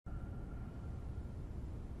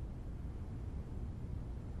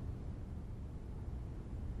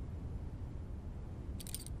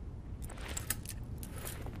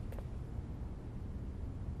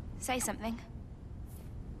Say something.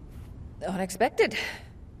 Unexpected.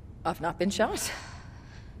 I've not been shot.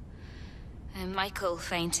 Michael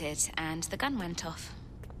fainted, and the gun went off.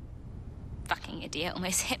 Fucking idiot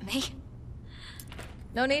almost hit me.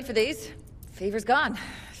 No need for these. Fever's gone.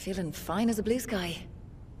 Feeling fine as a blue sky.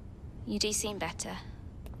 You do seem better.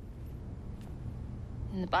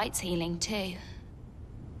 And the bite's healing, too.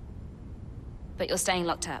 But you're staying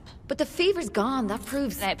locked up. But the fever's gone, that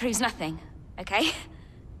proves... No, it proves nothing, okay?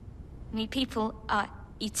 I mean, people are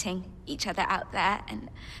eating each other out there, and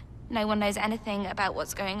no one knows anything about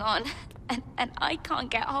what's going on. And I can't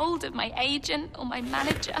get hold of my agent or my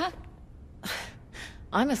manager.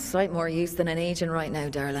 I'm a sight more use than an agent right now,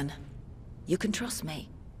 darling. You can trust me.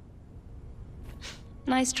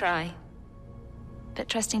 Nice try. But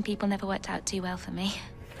trusting people never worked out too well for me.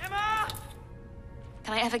 Emma!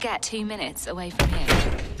 Can I ever get 2 minutes away from here?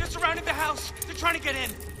 They're surrounding the house! They're trying to get in!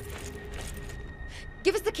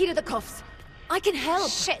 Give us the key to the cuffs. I can help.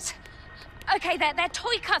 Shit! Okay, they're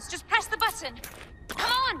toy cuffs. Just press the button. Come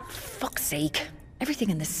on! Fuck's sake. Everything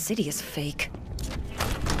in this city is fake.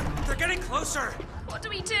 They're getting closer! What do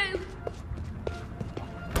we do?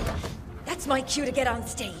 That's my cue to get on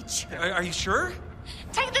stage. Are you sure?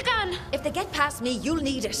 Take the gun! If they get past me, you'll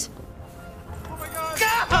need it. Oh my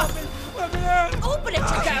god! Let me in! Open it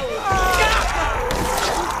to go!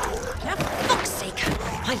 Now, for fuck's sake,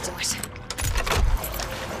 I'll do it.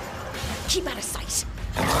 Keep out of sight.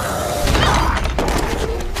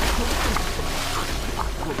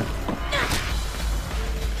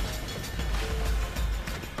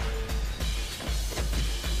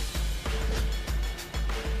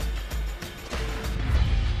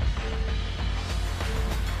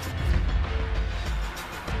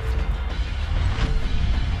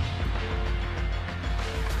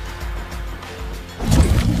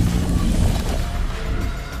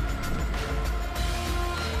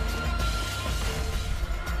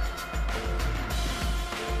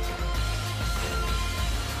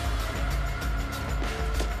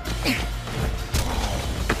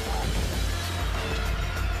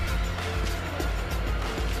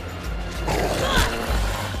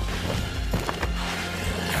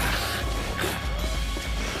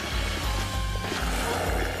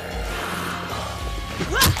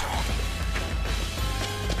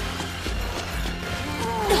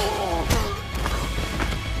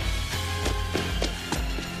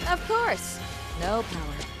 Of course. No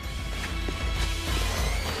power.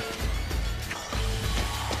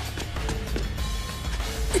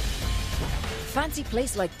 Fancy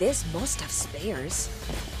place like this must have spares.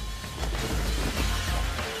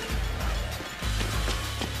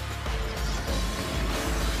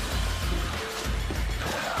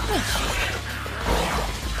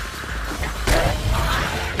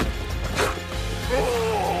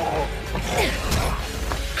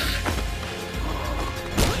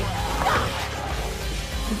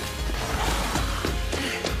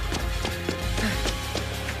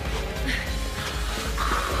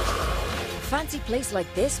 Fancy place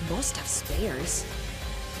like this must have spares.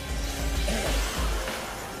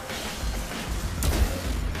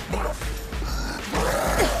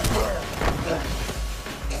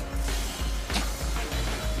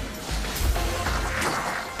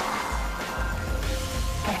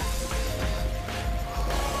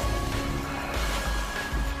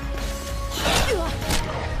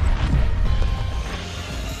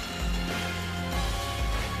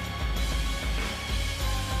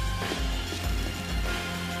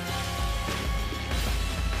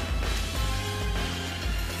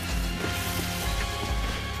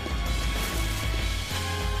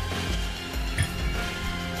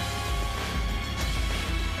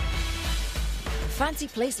 Fancy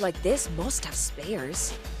place like this must have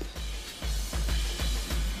spares.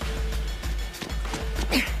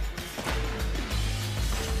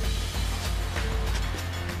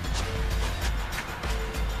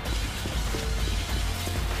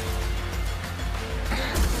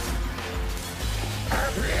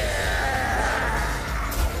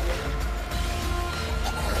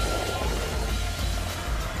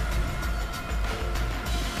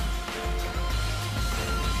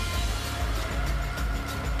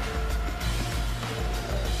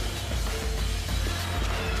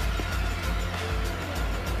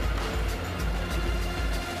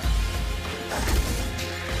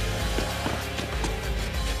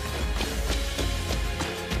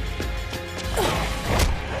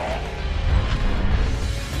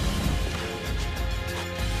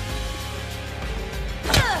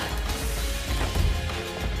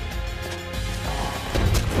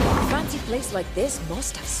 Place like this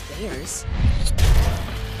must have spares.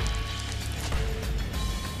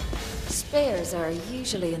 Spares are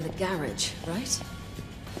usually in the garage, right?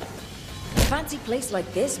 A fancy place like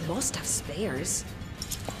this must have spares.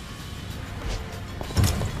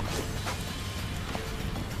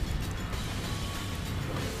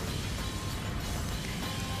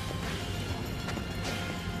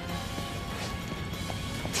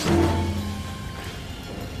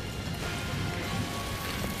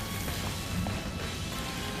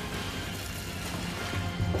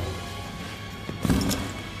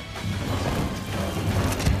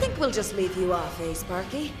 We'll just leave you off, eh,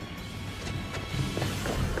 Sparky?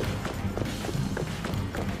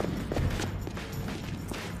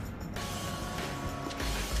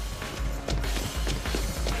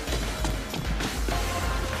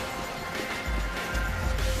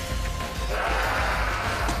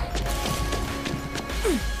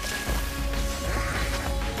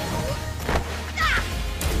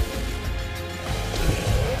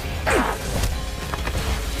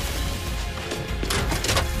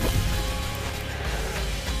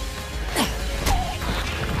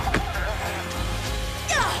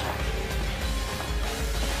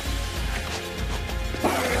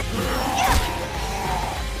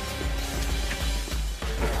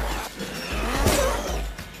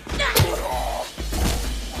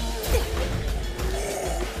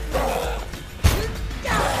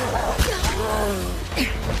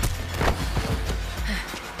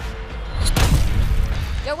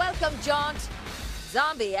 Jaunt.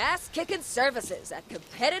 Zombie ass-kicking services at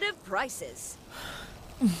competitive prices.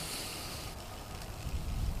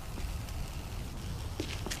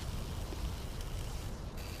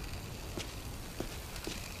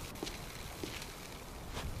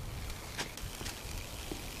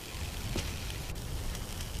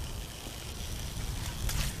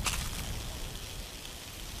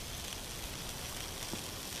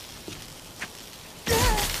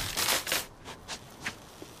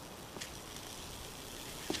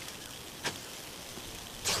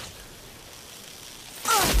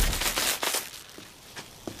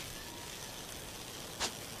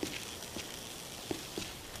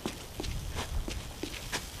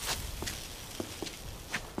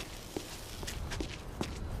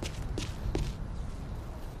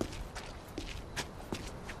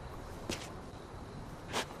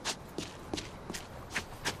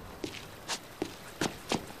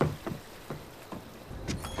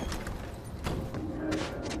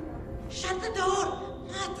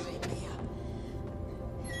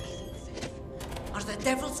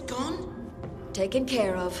 Devil's gone? Taken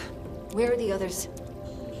care of. Where are the others?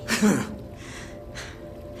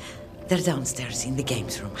 They're downstairs in the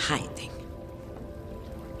games room, hiding.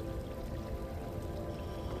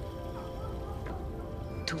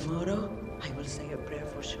 Tomorrow, I will say a prayer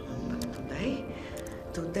for Sean, but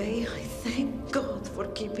today, I thank God for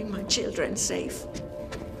keeping my children safe.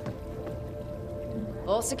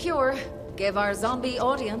 All secure. Gave our zombie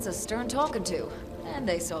audience a stern talking to, and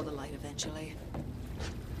they saw the light eventually.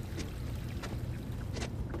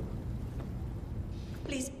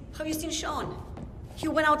 Please, have you seen Sean? He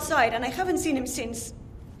went outside and I haven't seen him since.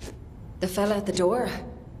 The fella at the door.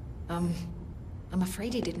 I'm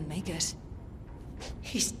afraid he didn't make it.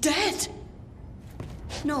 He's dead!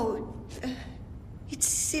 No, it's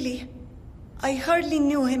silly. I hardly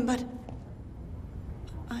knew him, but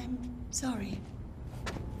I'm sorry.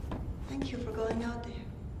 Thank you for going out there.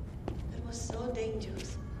 That was so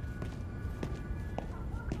dangerous.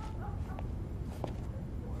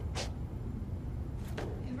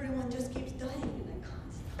 Everyone just keeps dying and I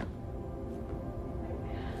can't stop.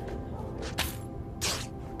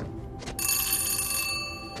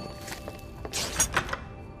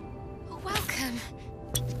 Oh, welcome.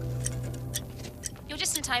 You're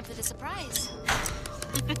just in time for the surprise.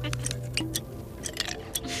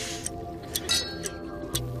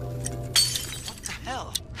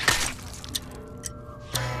 Hell.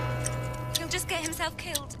 He'll just get himself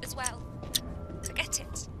killed as well. Forget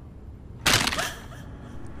it.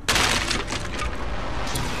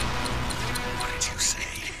 What did you say?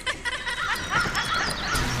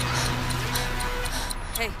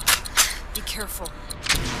 Hey, be careful.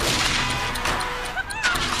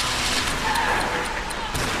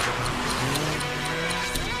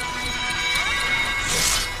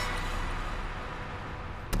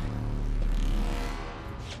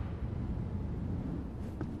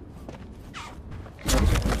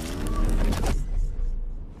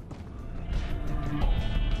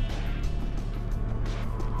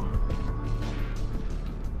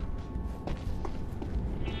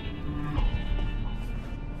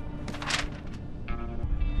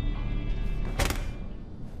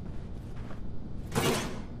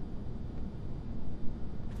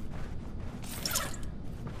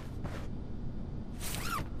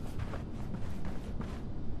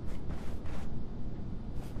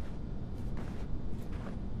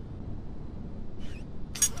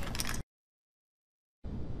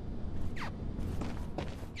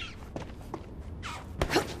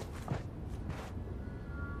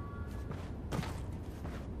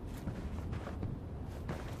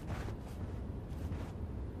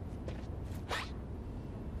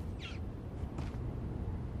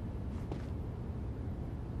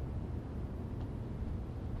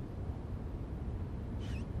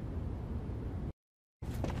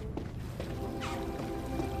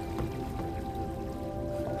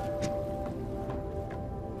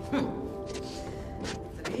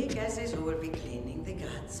 who will be cleaning the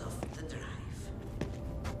guts off the drive.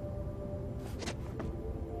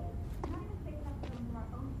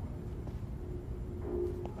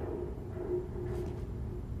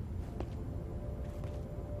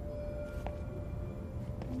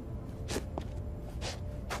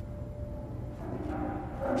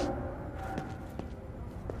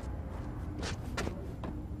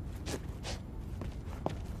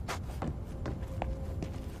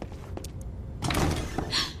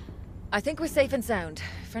 I think we're safe and sound,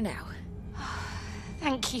 for now.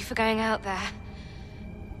 Thank you for going out there.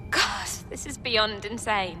 God, this is beyond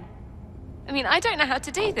insane. I mean, I don't know how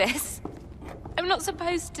to do this. I'm not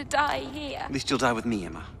supposed to die here. At least you'll die with me,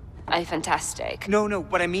 Emma. Oh, fantastic. No,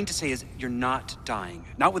 what I mean to say is you're not dying.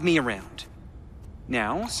 Not with me around.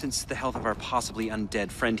 Now, since the health of our possibly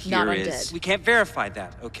undead friend here Not is... undead. We can't verify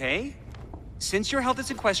that, okay? Since your health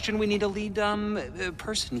is in question, we need a lead,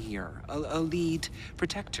 person here. A lead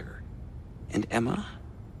protector. And Emma,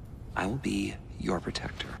 I will be your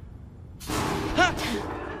protector. Try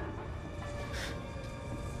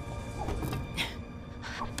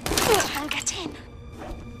and get in.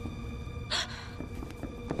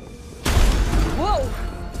 Whoa!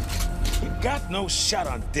 You got no shot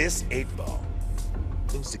on this 8-ball.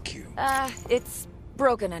 Lose the cue. It's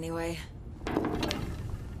broken anyway.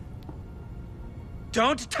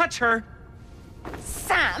 Don't touch her!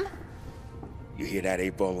 Sam? You hear that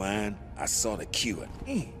 8-ball line? I saw the cue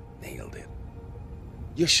and nailed it.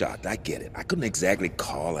 You're shocked, I get it. I couldn't exactly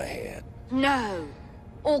call ahead. No.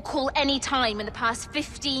 Or call any time in the past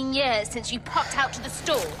 15 years since you popped out to the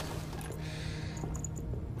store.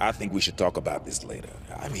 I think we should talk about this later.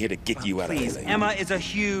 I'm here to get you out Please, of here. Emma is a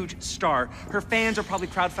huge star. Her fans are probably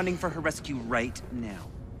crowdfunding for her rescue right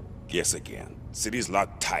now. Guess again. City's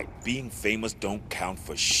locked tight. Being famous don't count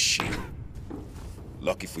for shit.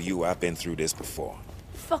 Lucky for you, I've been through this before.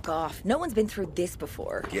 Fuck off. No one's been through this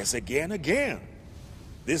before. Guess again.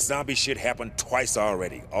 This zombie shit happened twice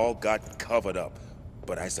already. All got covered up.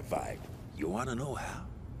 But I survived. You wanna know how?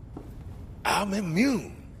 I'm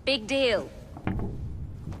immune. Big deal.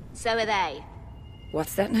 So are they.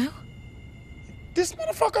 What's that now? This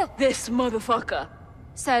motherfucker? This motherfucker.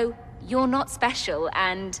 So, you're not special,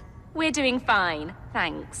 and we're doing fine,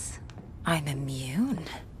 thanks. I'm immune.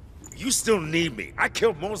 You still need me. I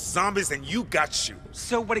killed more zombies than you got shoes.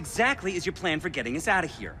 So what exactly is your plan for getting us out of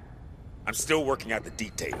here? I'm still working out the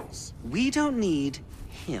details. We don't need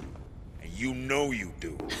him. And you know you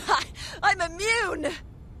do. I'm immune!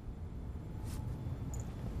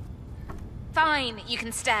 Fine, you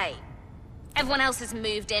can stay. Everyone else has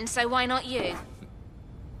moved in, so why not you?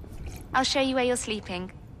 I'll show you where you're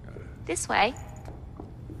sleeping. This way.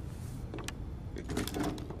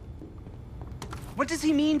 What does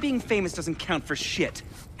he mean being famous doesn't count for shit?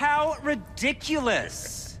 How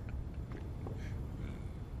ridiculous!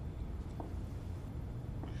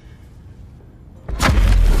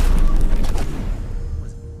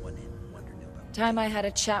 Time I had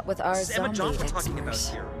a chat with our This is Emma zombie Johnson talking about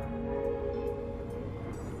experts. here.